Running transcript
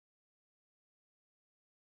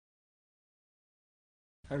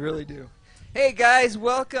I really do. Hey guys,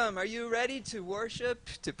 welcome. Are you ready to worship,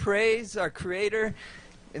 to praise our Creator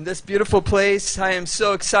in this beautiful place? I am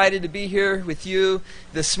so excited to be here with you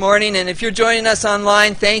this morning. And if you're joining us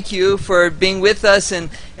online, thank you for being with us. And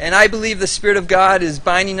I believe the Spirit of God is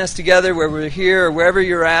binding us together where we're here or wherever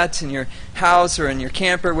you're at, in your house or in your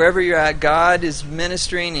camper, wherever you're at. God is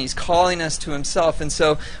ministering and He's calling us to Himself. And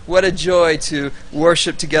so what a joy to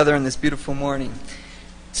worship together on this beautiful morning.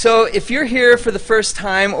 So if you're here for the first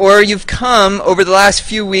time or you've come over the last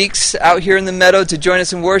few weeks out here in the meadow to join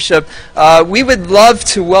us in worship, we would love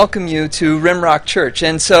to welcome you to Rimrock Church.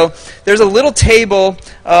 And so there's a little table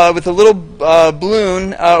with a little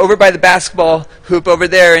balloon over by the basketball hoop over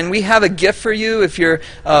there. And we have a gift for you if you're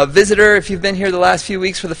a visitor. If you've been here the last few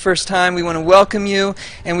weeks for the first time, we want to welcome you.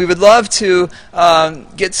 And we would love to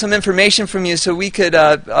get some information from you so we could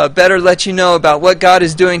better let you know about what God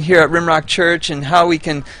is doing here at Rimrock Church and how we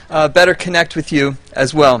can better connect with you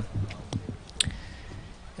as well.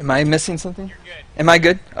 Am I missing something? You're good. Am I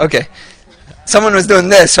good? Okay. Someone was doing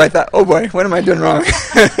this, so I thought, oh boy, what am I doing wrong?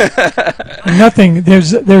 Nothing.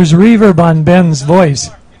 There's reverb on Ben's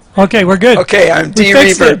voice. Okay, we're good. Okay, I'm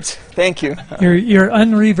de-reverbed. Thank you. You're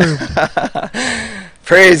unreverbed.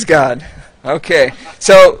 Praise God. Okay,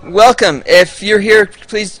 so welcome. If you're here,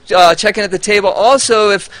 please check in at the table. Also,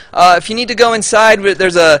 if you need to go inside,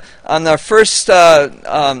 there's on the first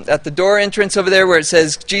at the door entrance over there where it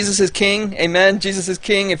says Jesus is King. Amen. Jesus is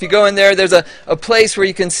King. If you go in there, there's a place where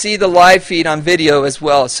you can see the live feed on video as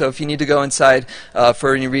well. So if you need to go inside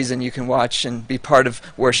for any reason, you can watch and be part of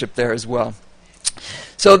worship there as well.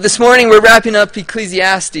 So this morning we're wrapping up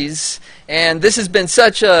Ecclesiastes, and this has been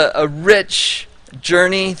such a rich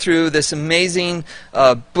journey through this amazing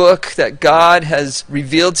book that God has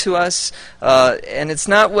revealed to us, and it's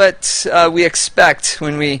not what we expect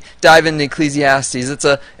when we dive into Ecclesiastes.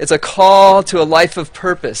 It's a call to a life of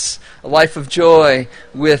purpose, a life of joy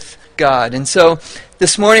with God. And so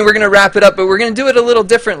this morning we're going to wrap it up, but we're going to do it a little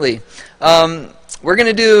differently. We're going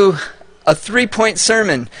to do a 3-point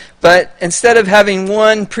sermon, but instead of having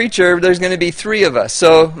one preacher, there's going to be 3 of us.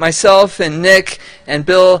 So myself and Nick and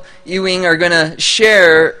Bill Ewing are going to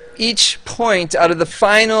share each point out of the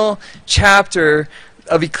final chapter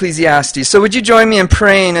of Ecclesiastes. So would you join me in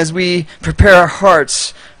praying as we prepare our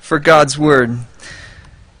hearts for God's Word?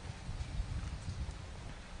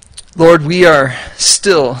 Lord, we are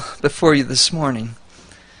still before you this morning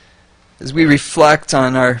as we reflect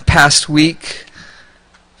on our past week.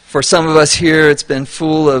 For some of us here, it's been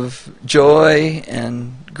full of joy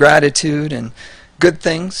and gratitude and good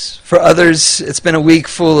things. For others, it's been a week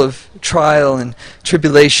full of trial and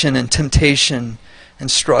tribulation and temptation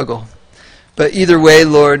and struggle. But either way,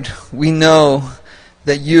 Lord, we know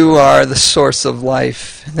that you are the source of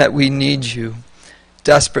life, that we need you.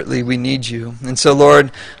 Desperately, we need you. And so,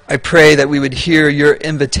 Lord, I pray that we would hear your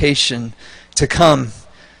invitation to come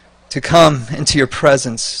into your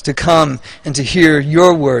presence, to come and to hear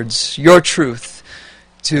your words, your truth,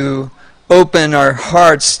 to open our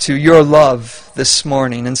hearts to your love this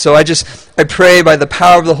morning. And so I pray by the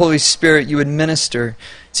power of the Holy Spirit you would minister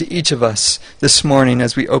to each of us this morning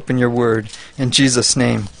as we open your word. In Jesus'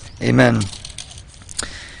 name, amen.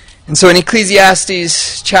 And so in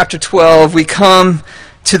Ecclesiastes chapter 12, we come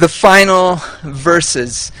to the final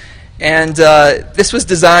verses. And this was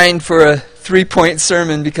designed for a 3-point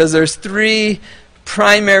sermon because there's 3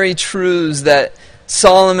 primary truths that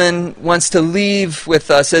Solomon wants to leave with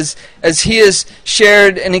us as he has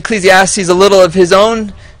shared in Ecclesiastes a little of his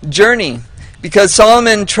own journey. Because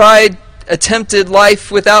Solomon attempted life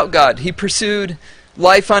without God. He pursued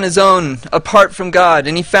life on his own, apart from God,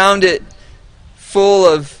 and he found it full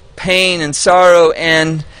of pain and sorrow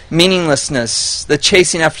and meaninglessness, the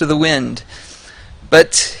chasing after the wind.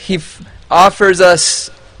 But he offers us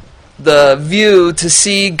the view to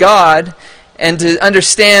see God and to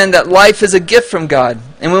understand that life is a gift from God.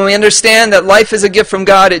 And when we understand that life is a gift from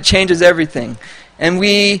God, it changes everything. And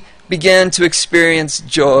we begin to experience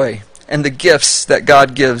joy and the gifts that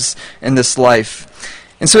God gives in this life.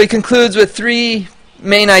 And so he concludes with 3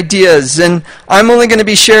 main ideas. And I'm only going to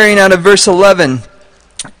be sharing out of verse 11.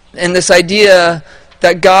 And this idea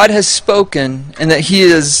that God has spoken and that he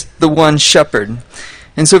is the one shepherd.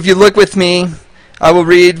 And so if you look with me, I will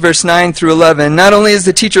read verse 9 through 11. Not only is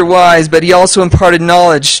the teacher wise, but he also imparted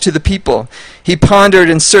knowledge to the people. He pondered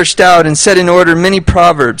and searched out and set in order many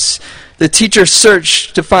proverbs. The teacher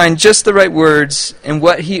searched to find just the right words, and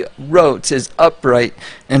what he wrote is upright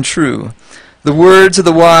and true. The words of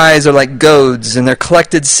the wise are like goads, and their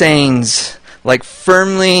collected sayings like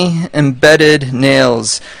firmly embedded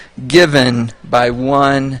nails, given by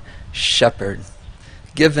one shepherd.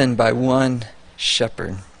 Given by one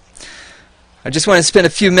shepherd. I just want to spend a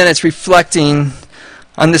few minutes reflecting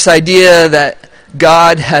on this idea that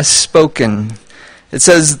God has spoken. It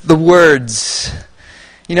says the words.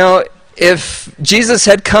 You know, if Jesus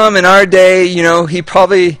had come in our day, you know, he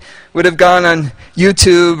probably would have gone on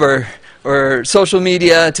YouTube or social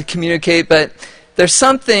media to communicate, but there's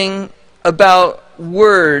something about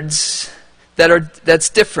words that's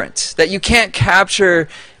different, that you can't capture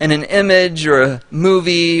in an image or a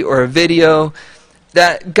movie or a video,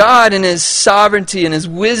 that God in His sovereignty and His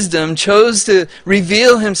wisdom chose to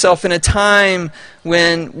reveal Himself in a time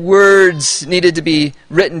when words needed to be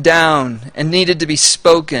written down and needed to be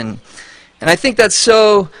spoken. And I think that's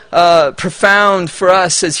so profound for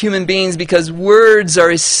us as human beings, because words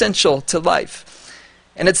are essential to life.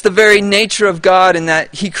 And it's the very nature of God in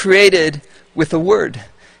that He created with a word.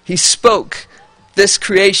 He spoke this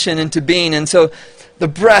creation into being. And so the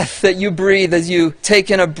breath that you breathe as you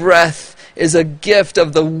take in a breath is a gift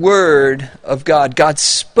of the Word of God. God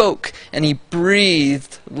spoke and He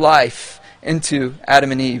breathed life into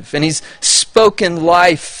Adam and Eve. And He's spoken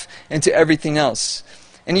life into everything else.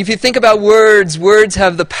 And if you think about words, words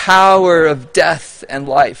have the power of death and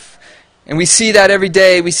life. And we see that every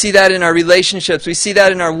day. We see that in our relationships. We see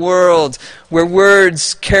that in our world, where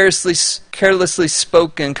words carelessly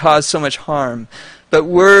spoken cause so much harm. But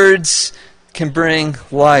words can bring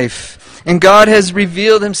life. And God has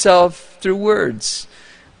revealed Himself through words.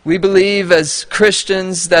 We believe as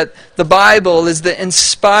Christians that the Bible is the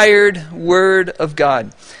inspired Word of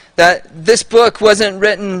God. That this book wasn't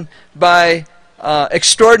written by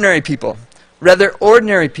extraordinary people. Rather,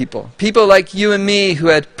 ordinary people. People like you and me who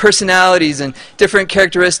had personalities and different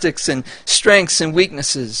characteristics and strengths and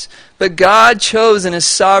weaknesses. But God chose in His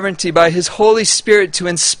sovereignty by His Holy Spirit to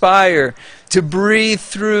inspire, to breathe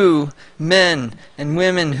through men and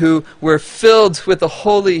women who were filled with the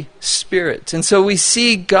Holy Spirit. And so we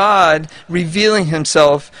see God revealing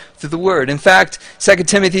Himself through the Word. In fact, 2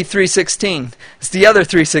 Timothy 3:16. It's the other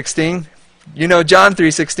 3:16. You know John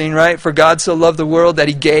 3:16, right? For God so loved the world that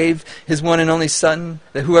He gave His one and only Son,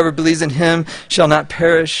 that whoever believes in Him shall not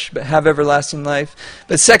perish, but have everlasting life.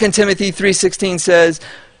 But 2 Timothy 3:16 says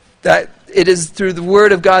that it is through the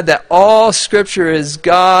Word of God that all Scripture is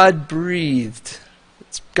God-breathed.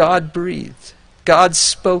 It's God-breathed,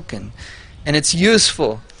 God-spoken. And it's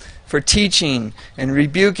useful for teaching and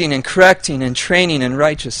rebuking and correcting and training in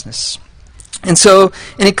righteousness. And so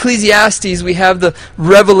in Ecclesiastes we have the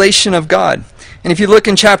revelation of God. And if you look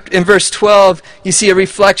in verse 12, you see a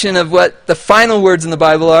reflection of what the final words in the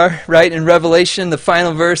Bible are, right? In Revelation, the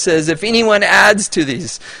final verse says, if anyone adds to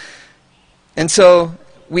these. And so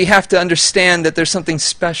we have to understand that there's something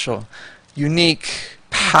special, unique,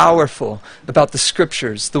 powerful about the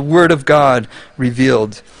Scriptures, the Word of God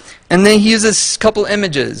revealed. And then he uses a couple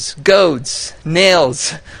images, goads,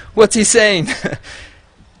 nails. What's he saying?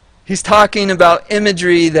 He's talking about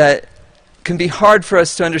imagery that can be hard for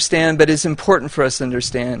us to understand, but is important for us to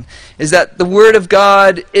understand. Is that the Word of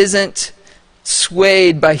God isn't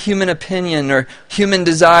swayed by human opinion or human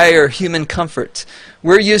desire or human comfort.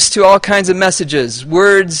 We're used to all kinds of messages,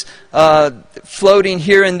 words floating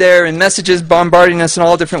here and there, and messages bombarding us in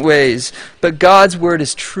all different ways. But God's Word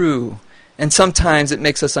is true, and sometimes it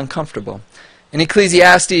makes us uncomfortable. In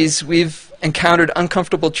Ecclesiastes, we've encountered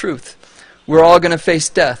uncomfortable truth. We're all going to face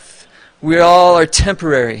death. We all are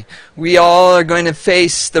temporary. We all are going to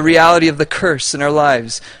face the reality of the curse in our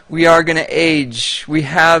lives. We are going to age. We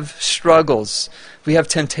have struggles. We have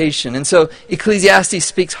temptation. And so Ecclesiastes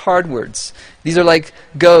speaks hard words. These are like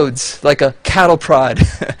goads, like a cattle prod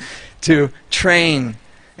to train.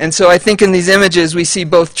 And so I think in these images we see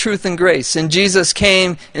both truth and grace. And Jesus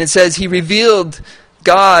came, and it says He revealed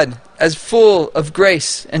God as full of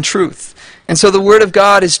grace and truth. And so the Word of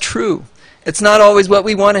God is true. It's not always what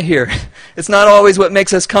we want to hear. It's not always what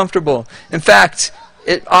makes us comfortable. In fact,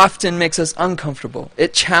 it often makes us uncomfortable.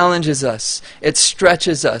 It challenges us. It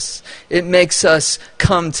stretches us. It makes us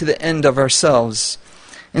come to the end of ourselves.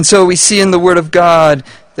 And so we see in the Word of God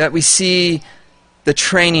that we see the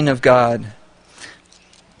training of God.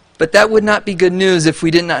 But that would not be good news if we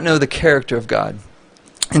did not know the character of God.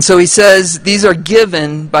 And so he says, these are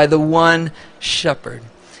given by the one shepherd.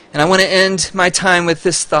 And I want to end my time with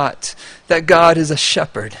this thought, that God is a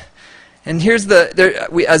shepherd. And here's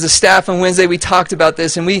as a staff on Wednesday, we talked about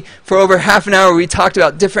this, and for over half an hour, we talked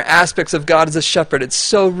about different aspects of God as a shepherd. It's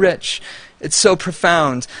so rich. It's so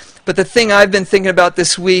profound. But the thing I've been thinking about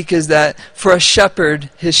this week is that for a shepherd,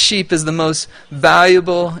 his sheep is the most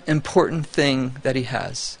valuable, important thing that he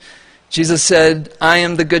has. Jesus said, I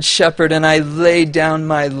am the good shepherd, and I lay down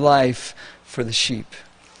my life for the sheep.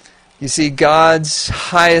 You see, God's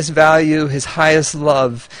highest value, his highest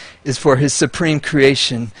love, is for his supreme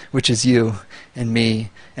creation, which is you and me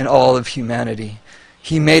and all of humanity.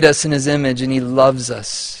 He made us in his image and he loves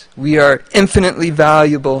us. We are infinitely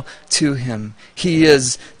valuable to him. He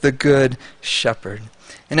is the good shepherd.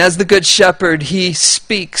 And as the good shepherd, he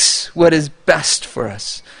speaks what is best for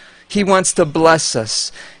us. He wants to bless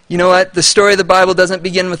us. You know what? The story of the Bible doesn't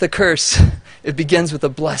begin with a curse. It begins with a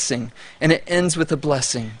blessing, and it ends with a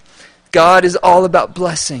blessing. God is all about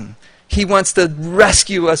blessing. He wants to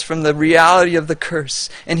rescue us from the reality of the curse,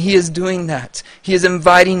 and he is doing that. He is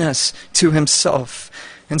inviting us to himself.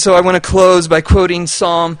 And so I want to close by quoting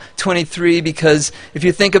Psalm 23, because if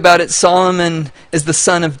you think about it, Solomon is the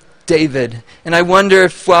son of David. And I wonder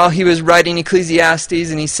if while he was writing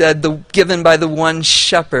Ecclesiastes and he said, given by the one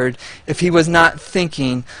shepherd, if he was not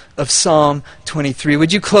thinking of Psalm 23.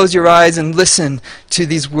 Would you close your eyes and listen to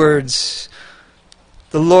these words?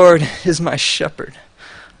 The Lord is my shepherd.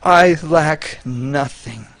 I lack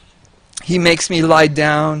nothing. He makes me lie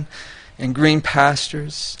down in green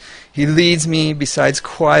pastures. He leads me beside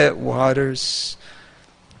quiet waters.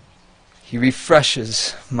 He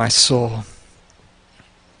refreshes my soul.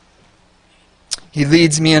 He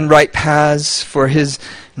leads me in right paths for his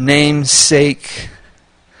name's sake.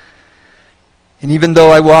 And even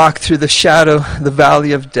though I walk through the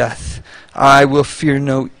valley of death, I will fear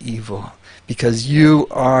no evil, because you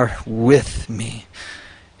are with me.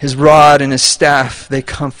 His rod and his staff, they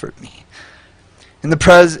comfort me.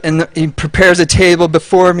 He prepares a table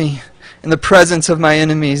before me in the presence of my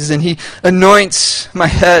enemies, and he anoints my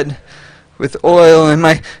head with oil, and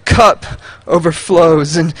my cup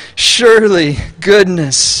overflows. And surely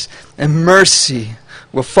goodness and mercy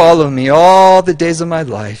will follow me all the days of my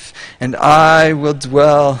life, and I will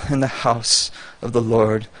dwell in the house of the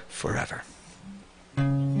Lord forever.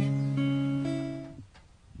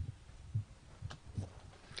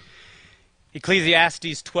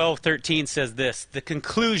 Ecclesiastes 12:13 says this: the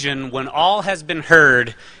conclusion, when all has been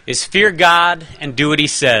heard, is fear God and do what he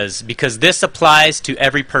says, because this applies to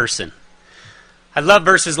every person. I love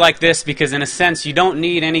verses like this because, in a sense, you don't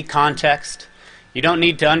need any context. You don't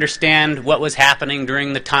need to understand what was happening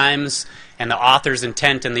during the times and the author's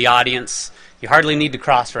intent in the audience. You hardly need to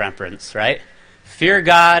cross-reference, right? Fear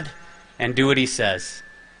God and do what he says.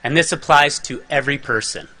 And this applies to every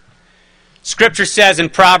person. Scripture says in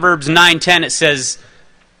Proverbs 9:10, it says,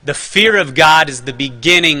 the fear of God is the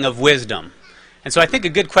beginning of wisdom. And so I think a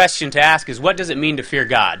good question to ask is, what does it mean to fear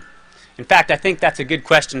God? In fact, I think that's a good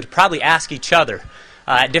question to probably ask each other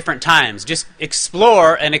at different times. Just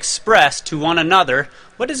explore and express to one another,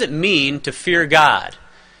 what does it mean to fear God?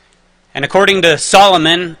 And according to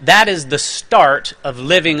Solomon, that is the start of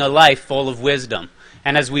living a life full of wisdom.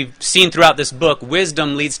 And as we've seen throughout this book,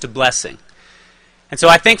 wisdom leads to blessing. And so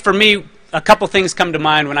I think for me, a couple things come to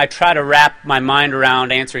mind when I try to wrap my mind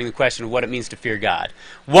around answering the question of what it means to fear God.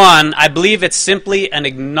 One, I believe it's simply an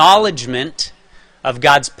acknowledgement of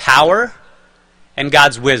God's power and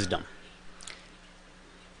God's wisdom.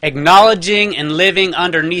 Acknowledging and living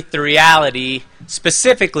underneath the reality,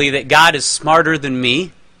 specifically that God is smarter than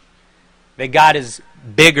me, that God is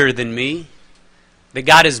bigger than me, that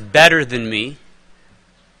God is better than me,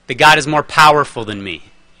 that God is more powerful than me.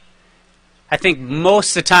 I think most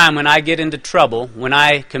of the time when I get into trouble, when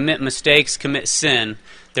I commit mistakes, commit sin,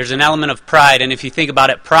 there's an element of pride. And if you think about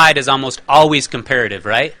it, pride is almost always comparative,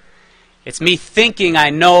 right? It's me thinking I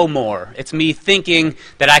know more. It's me thinking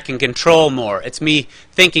that I can control more. It's me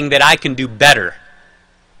thinking that I can do better.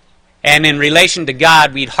 And in relation to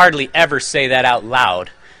God, we'd hardly ever say that out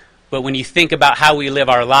loud. But when you think about how we live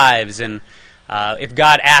our lives, and if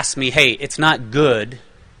God asks me, hey, it's not good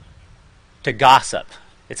to gossip.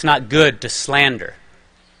 It's not good to slander.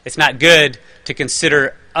 It's not good to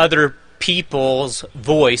consider other people's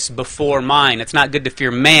voice before mine. It's not good to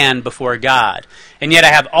fear man before God. And yet I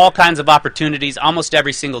have all kinds of opportunities almost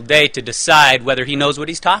every single day to decide whether he knows what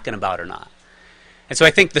he's talking about or not. And so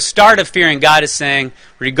I think the start of fearing God is saying,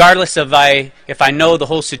 regardless of if I know the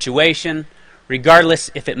whole situation, regardless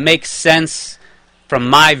if it makes sense from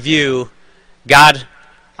my view, God,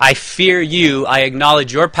 I fear you. I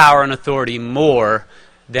acknowledge your power and authority more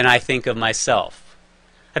than I think of myself.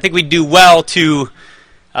 I think we do well to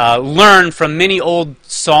learn from many old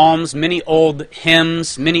psalms, many old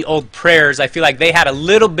hymns, many old prayers. I feel like they had a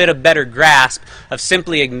little bit of better grasp of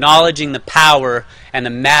simply acknowledging the power and the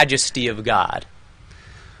majesty of God.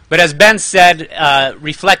 But as Ben said,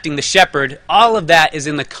 reflecting the shepherd, all of that is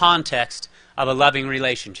in the context of a loving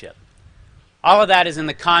relationship. All of that is in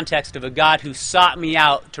the context of a God who sought me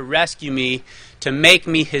out to rescue me, to make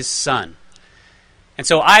me his son. And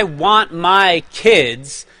so I want my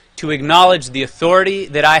kids to acknowledge the authority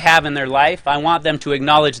that I have in their life. I want them to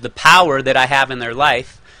acknowledge the power that I have in their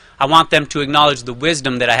life. I want them to acknowledge the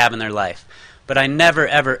wisdom that I have in their life. But I never,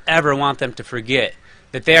 ever, ever want them to forget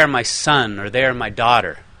that they are my son or they are my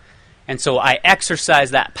daughter. And so I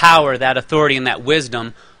exercise that power, that authority, and that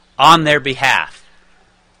wisdom on their behalf.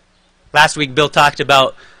 Last week, Bill talked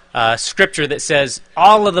about scripture that says,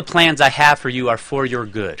 all of the plans I have for you are for your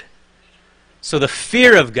good. So the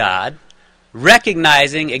fear of God,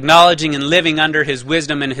 recognizing, acknowledging, and living under His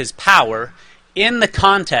wisdom and His power in the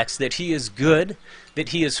context that He is good, that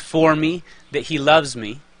He is for me, that He loves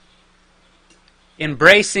me.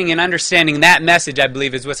 Embracing and understanding that message, I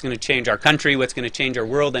believe, is what's going to change our country, what's going to change our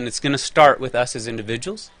world, and it's going to start with us as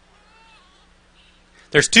individuals.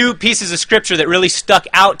 There's two pieces of scripture that really stuck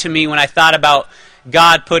out to me when I thought about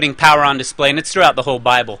God putting power on display, and it's throughout the whole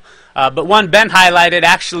Bible. But one Ben highlighted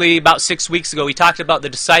actually about 6 weeks ago. He talked about the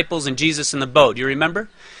disciples and Jesus in the boat. Do you remember?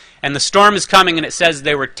 And the storm is coming, and it says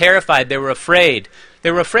they were terrified. They were afraid.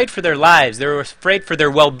 They were afraid for their lives. They were afraid for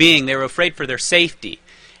their well-being. They were afraid for their safety.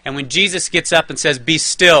 And when Jesus gets up and says, "Be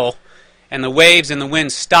still," and the waves and the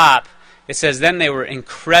wind stop, it says then they were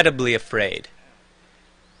incredibly afraid.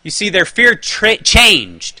 You see, their fear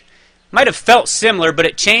changed. Might have felt similar, but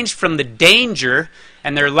it changed from the danger,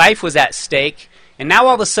 and their life was at stake. And now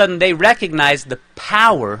all of a sudden they recognized the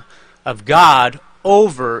power of God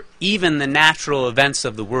over even the natural events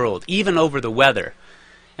of the world, even over the weather.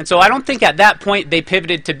 And so I don't think at that point they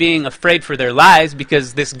pivoted to being afraid for their lives,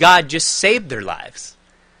 because this God just saved their lives.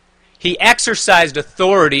 He exercised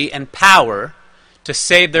authority and power to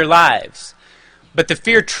save their lives. But the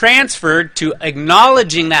fear transferred to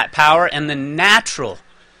acknowledging that power, and the natural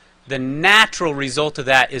result of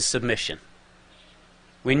that is submission.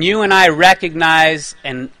 When you and I recognize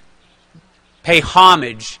and pay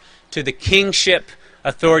homage to the kingship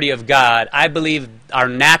authority of God, I believe our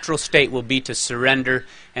natural state will be to surrender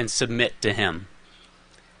and submit to Him.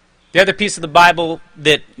 The other piece of the Bible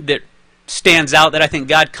that stands out, that I think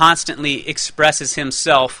God constantly expresses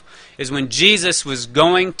Himself, is when Jesus was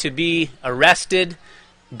going to be arrested,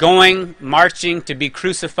 marching to be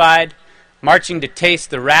crucified, marching to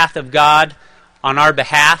taste the wrath of God on our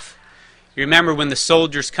behalf. You remember when the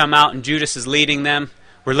soldiers come out and Judas is leading them,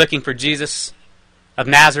 we're looking for Jesus of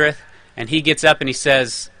Nazareth, and he gets up and he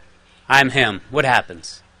says, "I'm him." What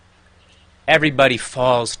happens? Everybody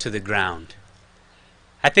falls to the ground.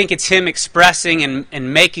 I think it's him expressing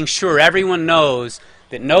and making sure everyone knows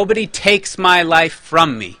that nobody takes my life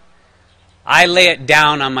from me. I lay it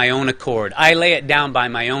down on my own accord. I lay it down by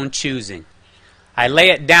my own choosing. I lay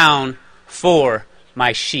it down for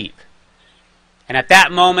my sheep. And at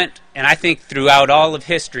that moment, and I think throughout all of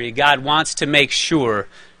history, God wants to make sure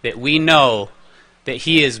that we know that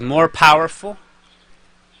He is more powerful,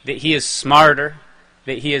 that He is smarter,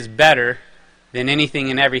 that He is better than anything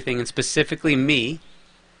and everything, and specifically me.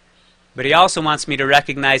 But He also wants me to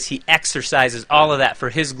recognize He exercises all of that for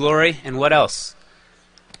His glory, and what else?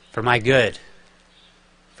 For my good.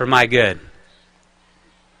 For my good.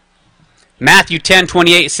 Matthew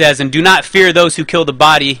 10:28 says, "And do not fear those who kill the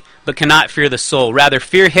body, but cannot fear the soul. Rather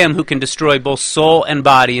fear Him who can destroy both soul and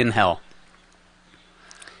body in hell."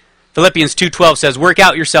 Philippians 2:12 says, "Work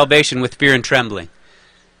out your salvation with fear and trembling."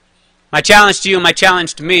 My challenge to you and my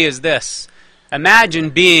challenge to me is this. Imagine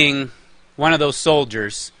being one of those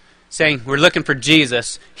soldiers saying, "We're looking for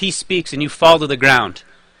Jesus." He speaks and you fall to the ground.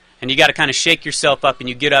 And you got to kind of shake yourself up, and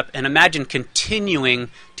you get up, and imagine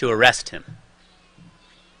continuing to arrest Him.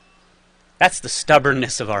 That's the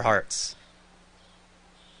stubbornness of our hearts.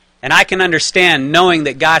 And I can understand knowing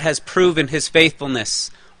that God has proven His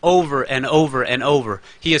faithfulness over and over and over.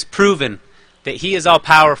 He has proven that He is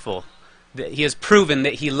all-powerful, that He has proven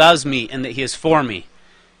that He loves me and that He is for me.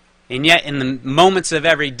 And yet in the moments of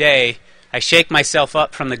every day, I shake myself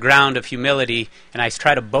up from the ground of humility, and I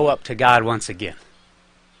try to bow up to God once again.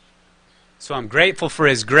 So I'm grateful for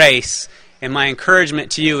His grace, and my encouragement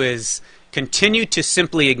to you is continue to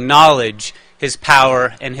simply acknowledge His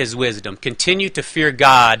power and His wisdom. Continue to fear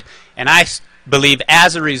God, and I believe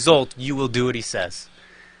as a result you will do what He says.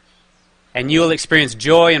 And you will experience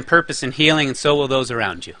joy and purpose and healing, and so will those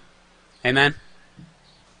around you. Amen?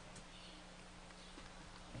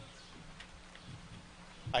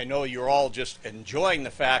 I know you're all just enjoying the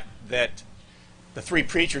fact that the three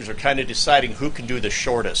preachers are kind of deciding who can do the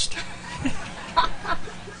shortest.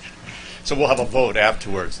 So we'll have a vote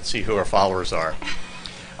afterwards and see who our followers are.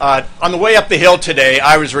 On the way up the hill today,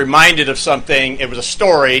 I was reminded of something. It was a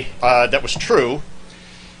story that was true.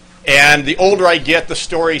 And the older I get, the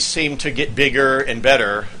stories seem to get bigger and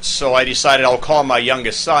better. So I decided I'll call my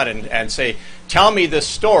youngest son and say, "Tell me this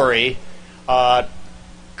story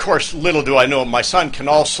course, little do I know, my son can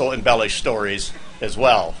also embellish stories as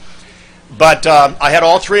well. But I had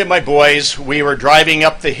all three of my boys. We were driving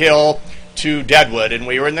up the hill to Deadwood, and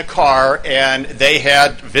we were in the car, and they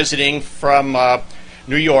had, visiting from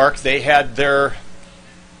New York, they had their,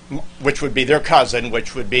 which would be their cousin,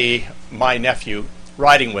 which would be my nephew,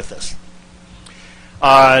 riding with us.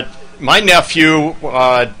 My nephew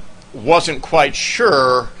wasn't quite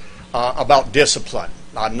sure about discipline.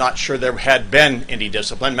 I'm not sure there had been any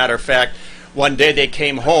discipline. Matter of fact, one day they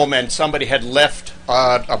came home and somebody had left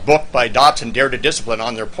a book by Dobson, Dare to Discipline,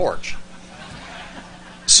 on their porch.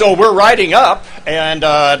 So we're riding up, and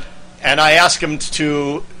I ask him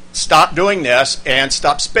to stop doing this and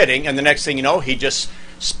stop spitting, and the next thing you know, he just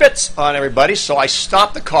spits on everybody. So I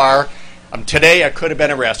stopped the car. Today I could have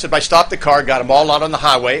been arrested, but I stopped the car, got them all out on the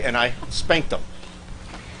highway, and I spanked them.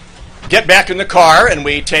 Get back in the car, and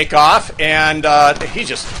we take off, and he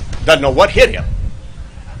just doesn't know what hit him.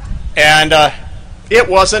 And it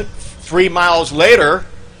wasn't 3 miles later,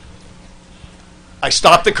 I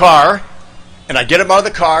stop the car, and I get him out of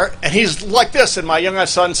the car, and he's like this, and my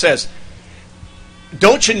youngest son says,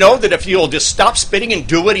 "Don't you know that if you'll just stop spitting and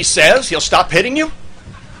do what he says, he'll stop hitting you?"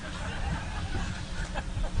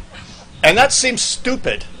 And that seems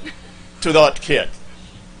stupid to that kid.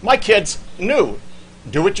 My kids knew.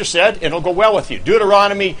 Do what you said, and it'll go well with you.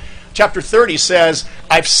 Deuteronomy chapter 30 says,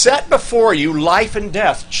 "I've set before you life and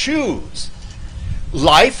death. Choose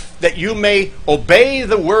life, that you may obey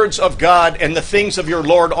the words of God and the things of your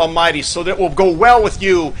Lord Almighty, so that it will go well with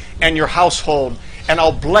you and your household, and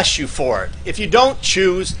I'll bless you for it." If you don't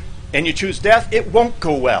choose, and you choose death, it won't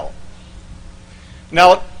go well.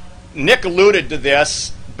 Now, Nick alluded to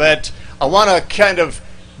this, but I want to kind of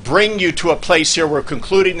bring you to a place here. We're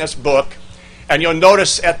concluding this book. And you'll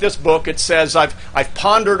notice at this book it says, I've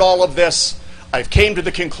pondered all of this. I've came to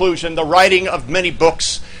the conclusion the writing of many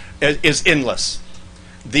books is endless.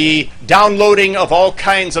 The downloading of all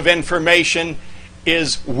kinds of information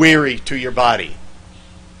is weary to your body.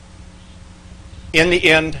 In the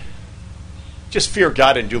end, just fear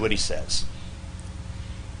God and do what he says.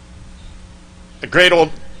 A great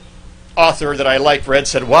old author that I like read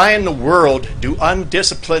said, "Why in the world do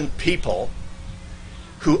undisciplined people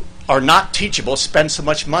who are not teachable spend so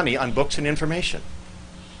much money on books and information?"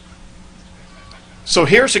 So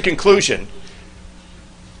here's the conclusion.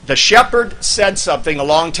 The shepherd said something a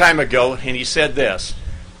long time ago, and he said this.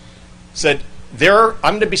 Said, I'm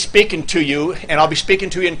going to be speaking to you, and I'll be speaking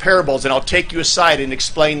to you in parables, and I'll take you aside and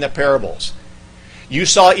explain the parables. You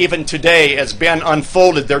saw even today, as Ben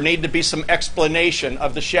unfolded, there needed to be some explanation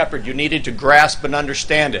of the shepherd. You needed to grasp and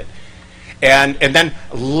understand it. And then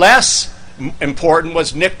less important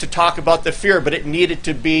was Nick to talk about the fear, but it needed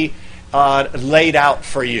to be laid out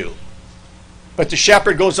for you. But the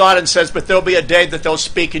shepherd goes on and says, "But there'll be a day that they'll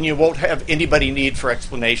speak and you won't have anybody need for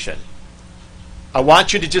explanation." I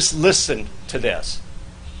want you to just listen to this.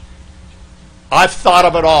 I've thought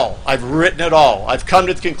of it all. I've written it all. I've come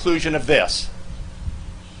to the conclusion of this.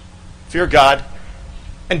 Fear God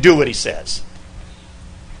and do what he says.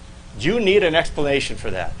 You need an explanation for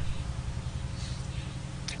that.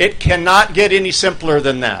 It cannot get any simpler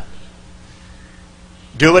than that.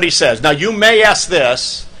 Do what he says. Now you may ask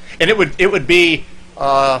this, and it would be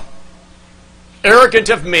arrogant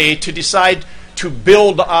of me to decide to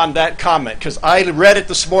build on that comment, because I read it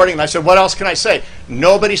this morning and I said, what else can I say?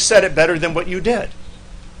 Nobody said it better than what you did.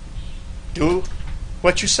 Do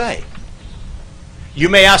what you say. You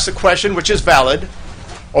may ask the question, which is valid,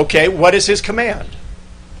 okay, what is his command?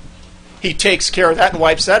 He takes care of that and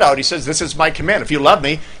wipes that out. He says, this is my command. If you love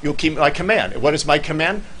me, you'll keep my command. What is my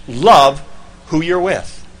command? Love who you're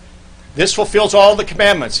with. This fulfills all the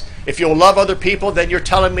commandments. If you'll love other people, then you're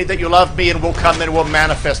telling me that you love me, and we'll come and we'll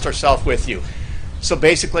manifest ourselves with you. So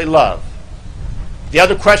basically, love. The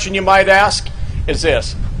other question you might ask is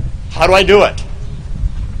this: how do I do it?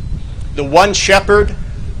 The one shepherd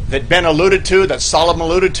that Ben alluded to, that Solomon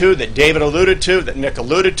alluded to, that David alluded to, that Nick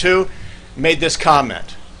alluded to, made this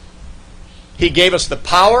comment. He gave us the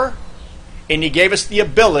power, and he gave us the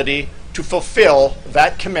ability to fulfill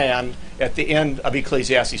that command at the end of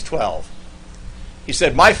Ecclesiastes 12. He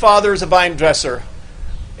said, my Father is a vine dresser.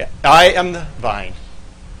 I am the vine.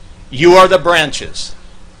 You are the branches.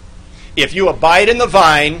 If you abide in the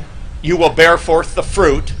vine, you will bear forth the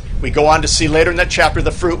fruit. We go on to see later in that chapter,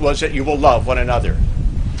 the fruit was that you will love one another.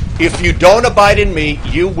 If you don't abide in me,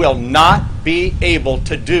 you will not be able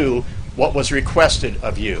to do what was requested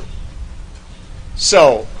of you.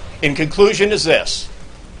 So, in conclusion is this: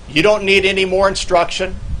 you don't need any more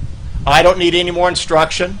instruction. I don't need any more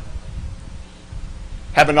instruction.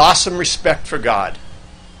 Have an awesome respect for God.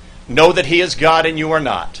 Know that he is God and you are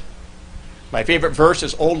not. My favorite verse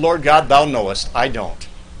is, O Lord God, thou knowest, I don't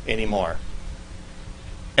anymore.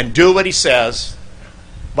 And do what he says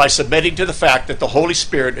by submitting to the fact that the Holy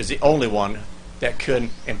Spirit is the only one that can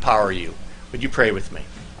empower you. Would you pray with me?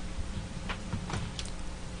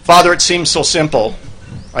 Father, it seems so simple.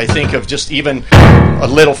 I think of just even a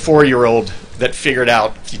little 4-year-old that figured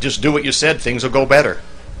out, if you just do what you said, things will go better.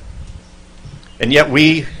 And yet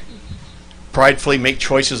we pridefully make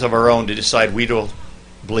choices of our own to decide we don't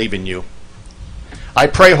believe in you. I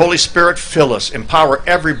pray, Holy Spirit, fill us, empower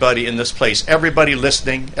everybody in this place, everybody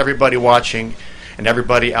listening, everybody watching, and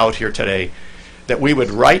everybody out here today, that we would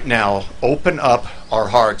right now open up our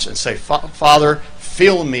hearts and say, Father,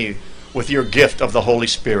 fill me with your gift of the Holy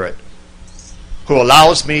Spirit, who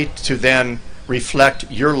allows me to then reflect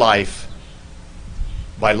your life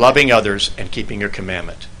by loving others and keeping your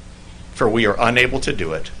commandment. For we are unable to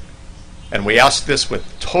do it. And we ask this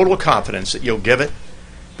with total confidence that you'll give it,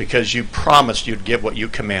 because you promised you'd give what you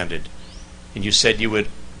commanded. And you said you would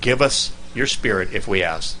give us your Spirit if we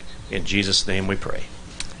ask. In Jesus' name we pray.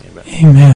 Amen. Amen.